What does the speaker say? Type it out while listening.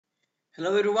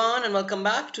Hello everyone and welcome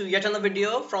back to yet another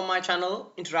video from my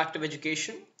channel Interactive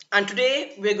Education. And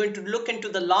today we're going to look into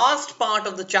the last part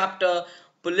of the chapter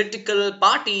political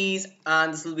parties,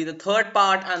 and this will be the third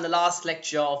part and the last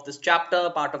lecture of this chapter,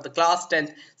 part of the class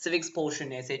 10th civics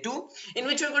portion essay 2, in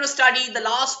which we're going to study the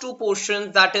last two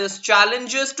portions, that is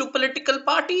challenges to political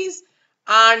parties,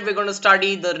 and we're going to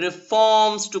study the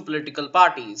reforms to political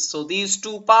parties. So these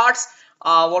two parts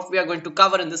are what we are going to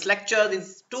cover in this lecture.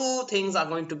 These two things are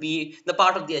going to be the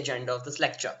part of the agenda of this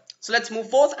lecture. So let's move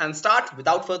forth and start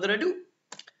without further ado.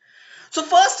 So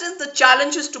first is the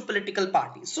challenges to political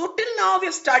parties. So till now we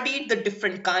have studied the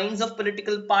different kinds of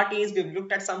political parties. We've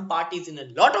looked at some parties in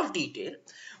a lot of detail.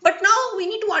 But now we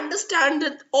need to understand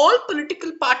that all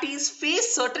political parties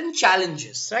face certain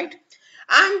challenges, right?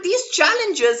 And these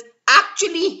challenges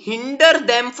actually hinder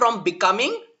them from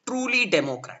becoming truly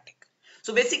democratic.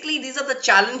 So basically these are the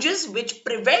challenges which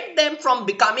prevent them from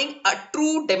becoming a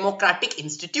true democratic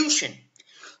institution.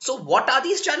 So what are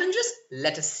these challenges?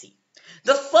 Let us see.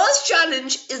 The first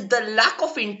challenge is the lack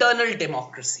of internal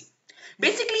democracy.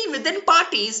 Basically, within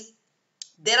parties,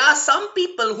 there are some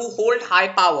people who hold high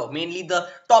power, mainly the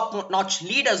top-notch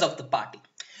leaders of the party.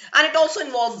 And it also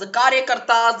involves the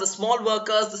karyakartas, the small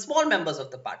workers, the small members of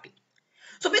the party.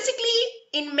 So basically,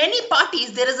 in many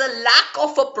parties, there is a lack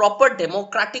of a proper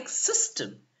democratic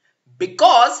system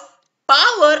because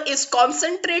power is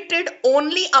concentrated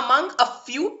only among a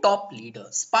few top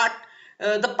leaders. But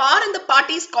the power in the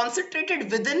party is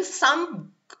concentrated within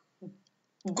some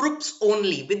groups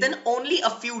only, within only a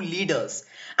few leaders,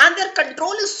 and their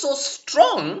control is so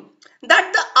strong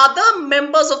that the other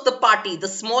members of the party, the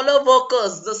smaller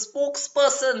workers, the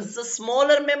spokespersons, the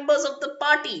smaller members of the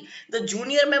party, the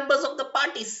junior members of the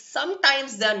party,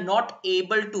 sometimes they are not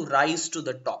able to rise to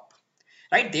the top,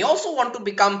 right? They also want to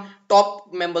become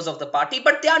top members of the party,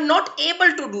 but they are not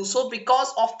able to do so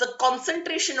because of the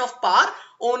concentration of power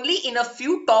only in a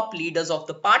few top leaders of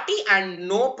the party and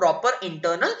no proper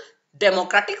internal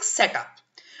democratic setup.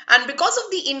 And because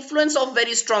of the influence of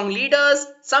very strong leaders,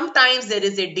 sometimes there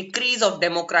is a decrease of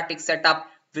democratic setup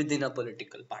within a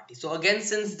political party. So again,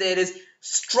 since there is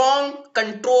strong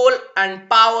control and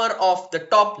power of the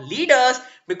top leaders,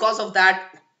 because of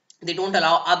that, they don't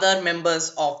allow other members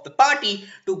of the party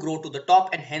to grow to the top,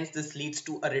 and hence this leads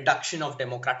to a reduction of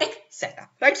democratic setup,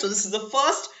 right? So this is the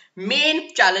first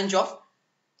main challenge of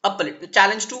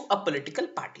challenge to a political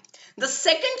party. The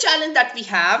second challenge that we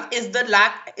have is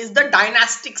the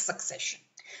dynastic succession.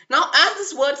 Now, as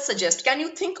this word suggests, can you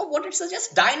think of what it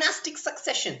suggests? Dynastic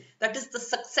succession. That is the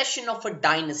succession of a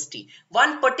dynasty.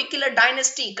 One particular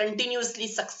dynasty continuously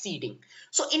succeeding.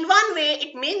 So in one way,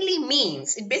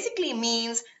 it basically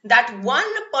means that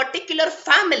one particular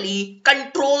family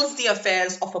controls the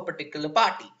affairs of a particular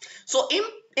party. So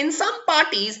in some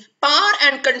parties, power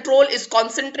and control is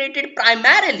concentrated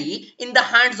primarily in the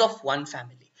hands of one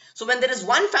family. So when there is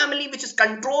one family which is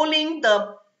controlling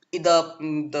the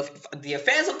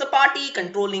affairs of the party,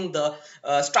 controlling the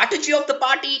strategy of the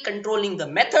party, controlling the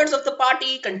methods of the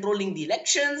party, controlling the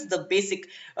elections, the basic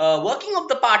working of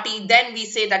the party, then we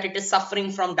say that it is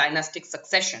suffering from dynastic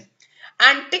succession.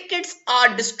 And tickets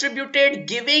are distributed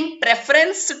giving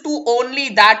preference to only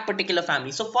that particular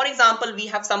family. So for example, we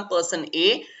have some person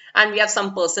A and we have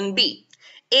some person B.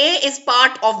 A is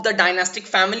part of the dynastic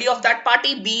family of that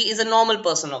party. B is a normal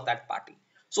person of that party.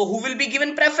 So who will be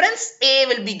given preference? A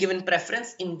will be given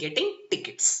preference in getting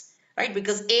tickets, right?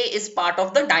 Because A is part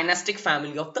of the dynastic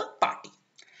family of the party.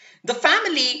 The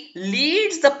family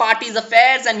leads the party's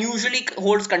affairs and usually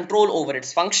holds control over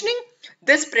its functioning.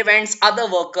 This prevents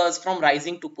other workers from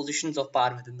rising to positions of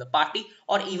power within the party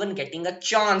or even getting a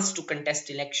chance to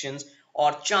contest elections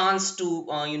or chance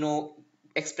to,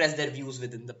 express their views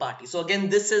within the party. So again,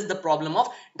 this is the problem of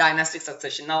dynastic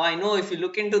succession. Now, I know if you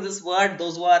look into this word,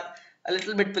 those who are a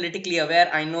little bit politically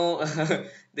aware, I know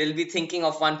they'll be thinking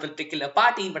of one particular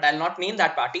party, but I'll not name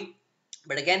that party.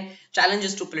 But again,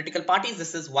 challenges to political parties,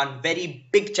 this is one very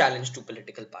big challenge to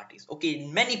political parties. Okay,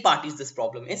 in many parties, this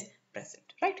problem is present,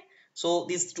 right? So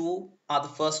these two are the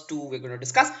first two we're going to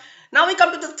discuss. Now we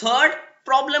come to the third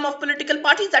problem of political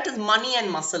parties, that is money and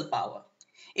muscle power.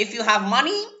 If you have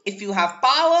money, if you have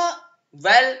power,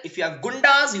 well, if you have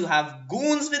gundas, you have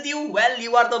goons with you, well,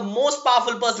 you are the most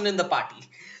powerful person in the party.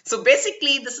 So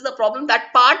basically, this is the problem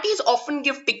that parties often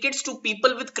give tickets to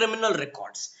people with criminal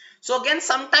records. So again,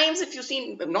 sometimes if you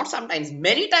see, not sometimes,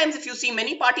 many times if you see,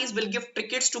 many parties will give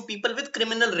tickets to people with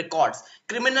criminal records,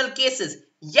 criminal cases,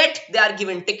 yet they are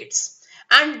given tickets.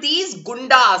 And these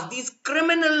gundas, these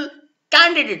criminal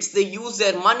candidates, they use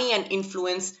their money and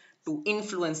influence to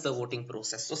influence the voting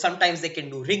process. So sometimes they can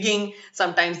do rigging,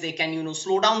 sometimes they can,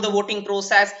 slow down the voting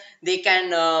process. They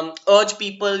can urge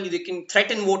people, they can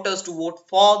threaten voters to vote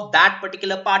for that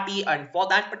particular party and for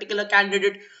that particular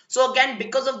candidate. So again,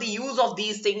 because of the use of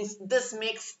these things, this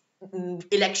makes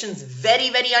elections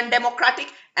very, very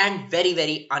undemocratic and very,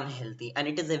 very unhealthy. And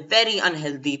it is a very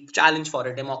unhealthy challenge for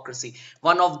a democracy.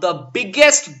 One of the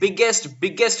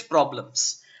biggest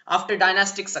problems after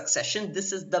dynastic succession.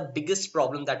 This is the biggest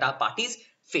problem that our parties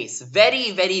face.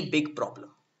 Very, very big problem.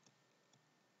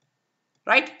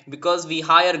 Right? Because we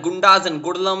hire gundas and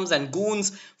gudlams and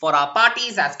goons for our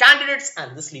parties as candidates,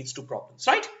 and this leads to problems,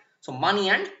 right? So money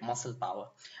and muscle power.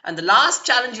 And the last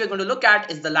challenge we're going to look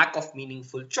at is the lack of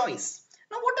meaningful choice.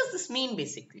 Now, what does this mean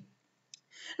basically?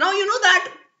 Now, you know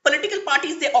that political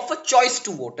parties, they offer choice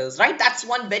to voters, right? That's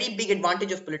one very big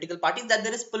advantage of political parties, that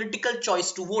there is political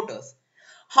choice to voters.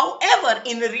 However,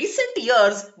 in recent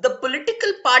years, the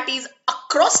political parties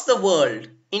across the world,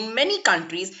 in many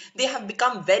countries, they have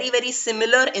become very, very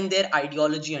similar in their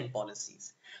ideology and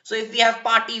policies. So if we have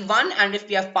party 1 and if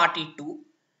we have party 2,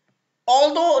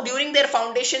 although during their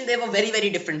foundation, they were very, very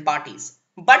different parties.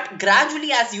 But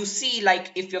gradually, as you see,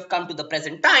 like if you have come to the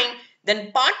present time,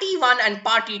 then party 1 and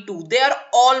party 2, they are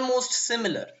almost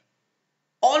similar.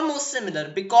 Almost similar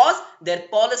because their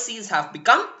policies have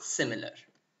become similar.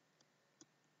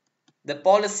 The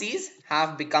policies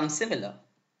have become similar.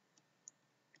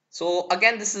 So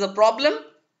again, this is a problem,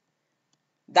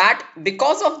 that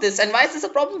because of this, and why is this a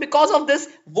problem? Because of this,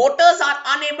 voters are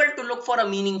unable to look for a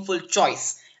meaningful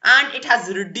choice, and it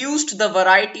has reduced the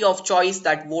variety of choice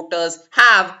that voters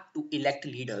have to elect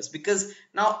leaders. Because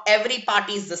now every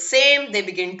party is the same. They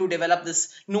begin to develop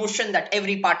this notion that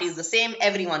every party is the same,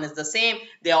 everyone is the same,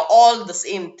 they are all the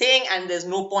same thing, and there's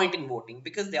no point in voting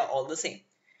because they are all the same.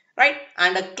 Right?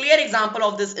 And a clear example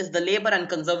of this is the Labour and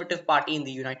Conservative Party in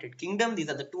the United Kingdom. These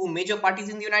are the two major parties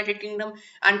in the United Kingdom,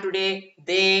 and today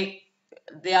they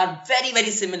are very,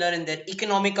 very similar in their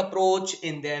economic approach,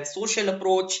 in their social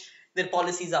approach. Their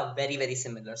policies are very, very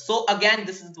similar. So again,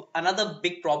 this is another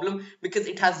big problem because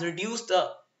it has reduced the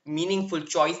meaningful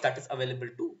choice that is available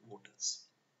to voters.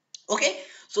 Okay,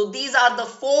 so these are the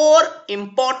 4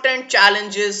 important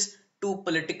challenges to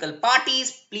political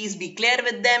parties. Please be clear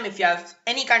with them. If you have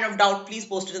any kind of doubt, please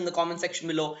post it in the comment section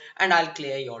below and I'll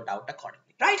clear your doubt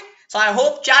accordingly, right? So I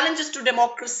hope challenges to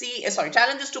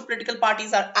challenges to political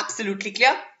parties are absolutely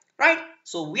clear, right?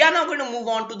 So we are now going to move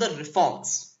on to the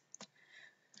reforms.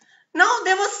 Now,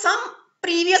 there were some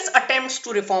previous attempts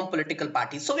to reform political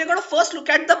parties. So we're going to first look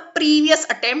at the previous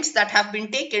attempts that have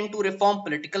been taken to reform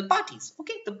political parties.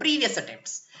 Okay, the previous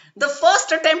attempts. The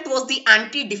first attempt was the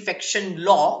anti-defection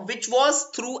law, which was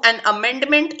through an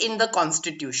amendment in the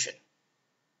constitution.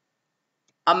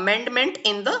 Amendment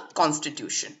in the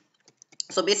constitution.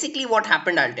 So basically what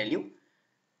happened, I'll tell you.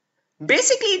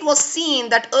 Basically, it was seen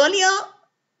that earlier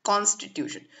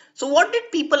constitution. So what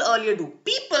did people earlier do?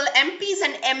 People, MPs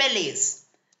and MLAs,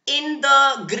 in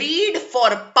the greed for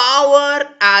power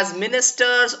as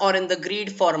ministers or in the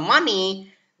greed for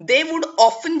money, they would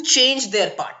often change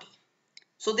their party.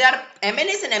 So they are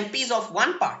MLAs and MPs of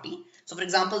one party. So for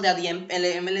example, they are the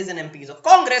MLAs and MPs of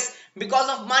Congress. Because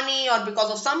of money or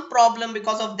because of some problem,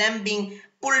 because of them being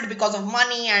pulled because of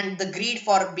money and the greed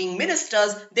for being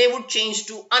ministers, they would change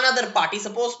to another party,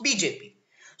 suppose BJP.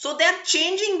 So they are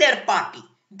changing their party.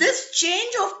 This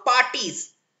change of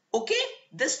parties, okay,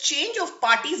 this change of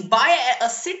parties by a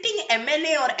sitting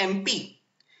MLA or MP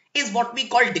is what we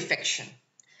call defection.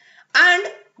 And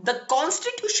the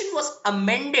constitution was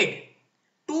amended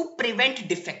to prevent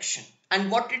defection.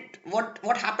 And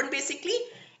what happened basically?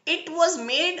 It was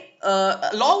made, a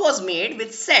law was made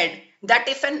which said that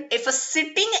if a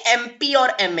sitting MP or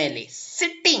MLA,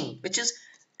 sitting, which is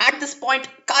at this point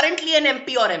currently an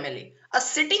MP or MLA, a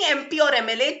sitting MP or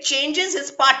MLA changes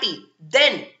his party,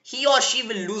 then he or she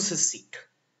will lose his seat.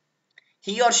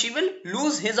 He or she will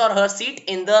lose his or her seat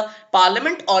in the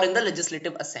parliament or in the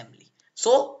legislative assembly.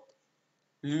 So,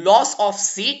 loss of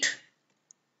seat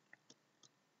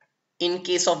in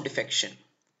case of defection.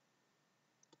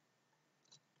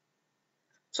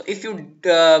 So, if you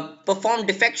perform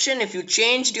defection, if you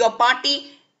changed your party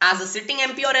as a sitting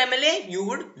MP or MLA, you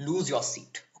would lose your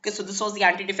seat. Okay, so this was the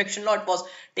anti-defection law. It was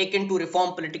taken to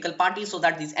reform political parties so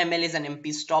that these MLAs and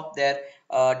MPs stop their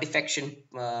defection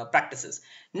practices.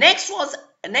 Next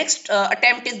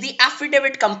attempt is the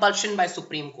affidavit compulsion by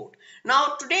Supreme Court.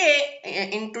 Now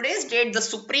in today's date, the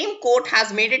Supreme Court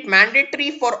has made it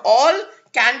mandatory for all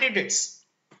candidates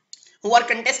who are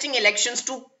contesting elections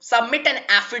to submit an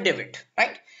affidavit,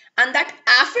 right? And that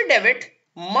affidavit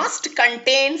must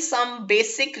contain some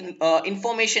basic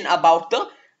information about the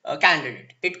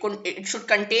candidate. It should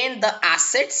contain the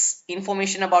assets,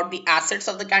 information about the assets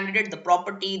of the candidate, the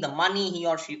property, the money he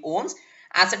or she owns,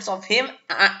 assets of him,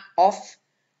 of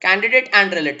candidate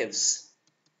and relatives.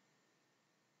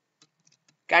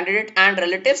 Candidate and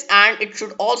relatives, and it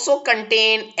should also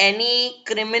contain any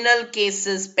criminal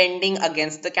cases pending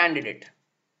against the candidate.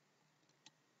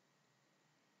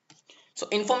 So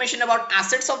information about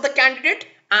assets of the candidate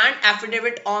and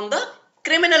affidavit on the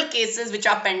criminal cases which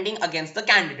are pending against the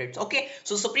candidates. Okay,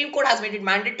 so Supreme Court has made it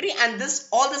mandatory, and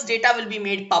all this data will be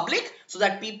made public so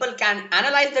that people can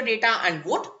analyze the data and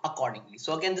vote accordingly.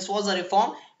 So again, this was a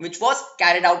reform which was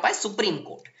carried out by Supreme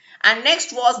Court. And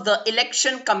next was the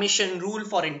Election Commission rule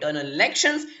for internal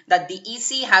elections, that the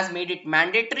EC has made it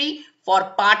mandatory for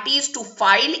parties to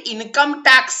file income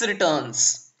tax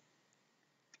returns.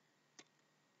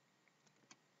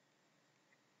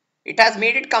 It has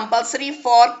made it compulsory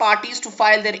for parties to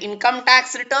file their income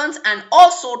tax returns and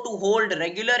also to hold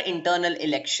regular internal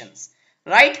elections,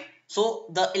 right? So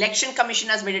the Election Commission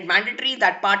has made it mandatory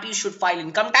that parties should file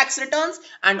income tax returns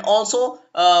and also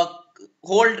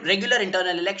hold regular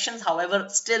internal elections. However,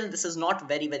 still this is not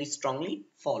very strongly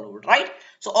followed, right?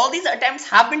 So all these attempts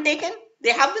have been taken.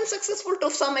 They have been successful to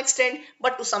some extent,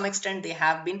 but to some extent they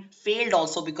have been failed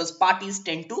also, because parties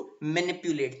tend to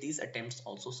manipulate these attempts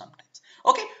also sometimes.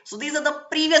 Okay, so these are the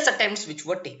previous attempts which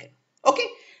were taken. Okay,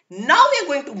 now we are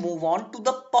going to move on to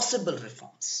the possible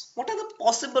reforms. What are the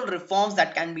possible reforms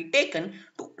that can be taken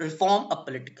to reform a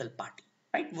political party,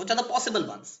 right? Which are the possible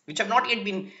ones which have not yet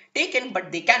been taken,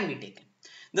 but they can be taken.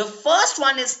 The first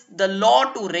one is the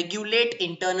law to regulate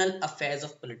internal affairs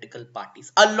of political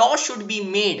parties. A law should be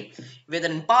made,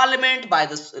 whether in parliament, by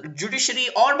the judiciary,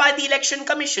 or by the election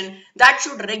commission, that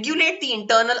should regulate the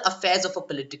internal affairs of a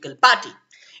political party.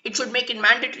 It should make it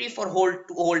mandatory to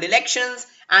hold elections,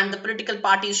 and the political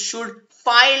parties should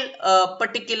file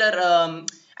particular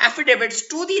affidavits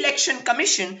to the election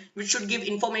commission, which should give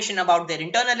information about their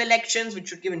internal elections, which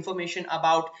should give information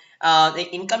about the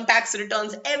income tax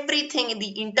returns. Everything in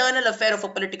the internal affair of a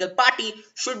political party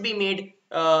should be made,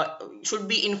 should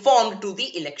be informed to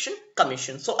the election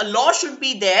commission. So a law should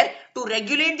be there to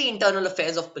regulate the internal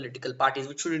affairs of political parties,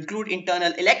 which should include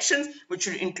internal elections, which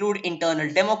should include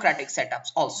internal democratic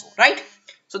setups also, right?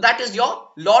 So that is your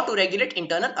law to regulate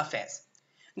internal affairs.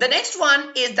 The next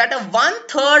one is that a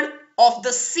 1/3 of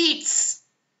the seats,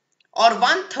 or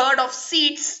 1/3 of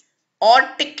seats or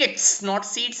tickets, not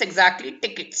seats exactly,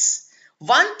 tickets,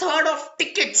 1/3 of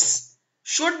tickets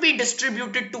should be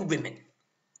distributed to women.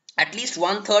 At least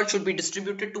 1/3 should be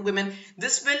distributed to women.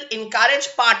 This will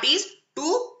encourage parties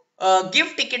to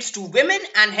give tickets to women,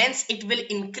 and hence it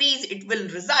will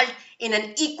result in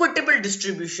an equitable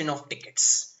distribution of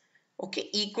tickets. Okay,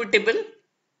 equitable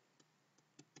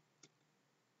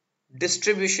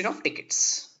distribution of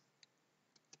tickets.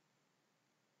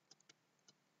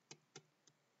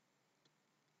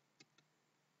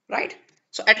 Right?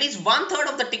 So at least 1/3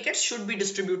 of the tickets should be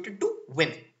distributed to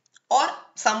women, or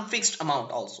some fixed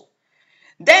amount also.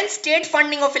 Then state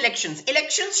funding of elections.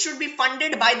 Elections should be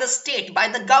funded by the state, by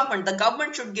the government. The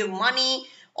government should give money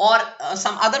or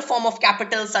some other form of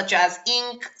capital, such as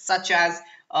ink, such as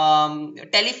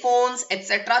telephones,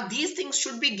 etc. These things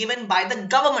should be given by the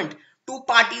government to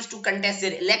parties to contest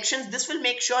their elections. This will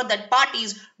make sure that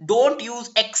parties don't use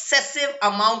excessive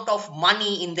amount of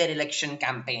money in their election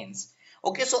campaigns.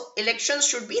 Okay, so elections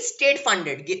should be state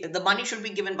funded. The money should be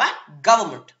given by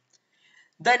government.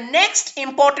 The next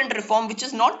important reform, which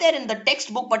is not there in the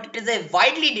textbook, but it is a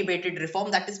widely debated reform,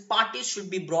 that is parties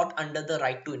should be brought under the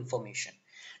right to information.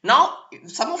 Now,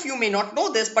 some of you may not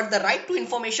know this, but the right to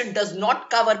information does not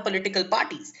cover political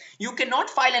parties. You cannot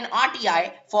file an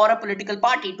RTI for a political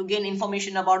party to gain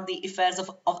information about the affairs of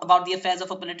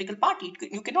a political party.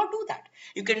 You cannot do that.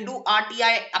 You can do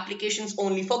RTI applications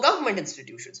only for government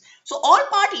institutions. So all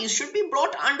parties should be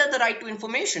brought under the right to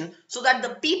information, so that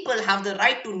the people have the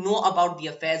right to know about the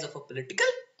affairs of a political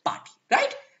party,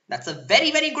 right? That's a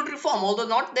very good reform, although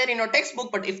not there in your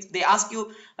textbook. But if they ask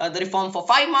you the reform for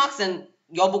 5 marks, then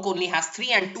your book only has 3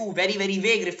 and 2 very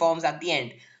vague reforms at the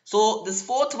end. So this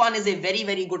fourth one is a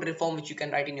very good reform which you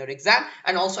can write in your exam,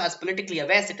 and also as politically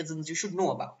aware citizens you should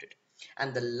know about it.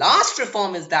 And the last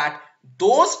reform is that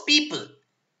those people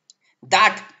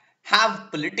that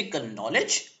have political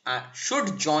knowledge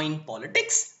should join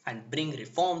politics and bring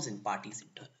reforms in parties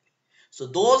internally. So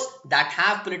those that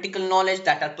have political knowledge,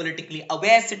 that are politically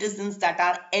aware citizens, that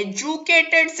are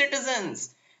educated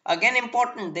citizens, Again,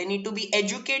 important, they need to be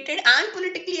educated and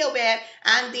politically aware,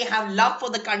 and they have love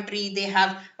for the country, they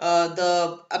have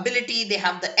the ability, they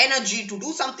have the energy to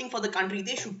do something for the country.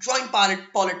 They should join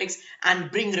politics and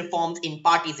bring reforms in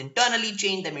parties internally,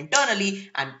 change them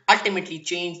internally, and ultimately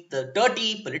change the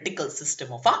dirty political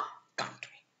system of our country.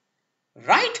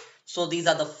 Right? So these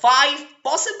are the 5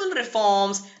 possible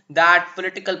reforms that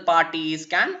political parties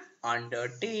can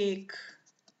undertake.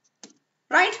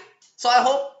 Right? So I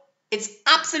hope it's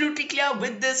absolutely clear.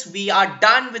 With this, we are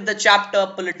done with the chapter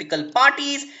political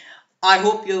parties. I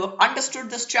hope you understood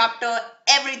this chapter.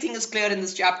 Everything is clear in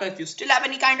this chapter. If you still have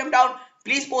any kind of doubt,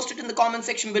 please post it in the comment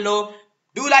section below.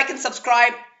 Do like and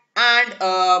subscribe, and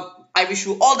I wish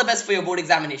you all the best for your board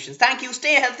examinations. Thank you.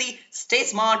 Stay healthy, stay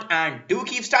smart, and do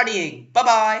keep studying. Bye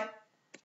bye.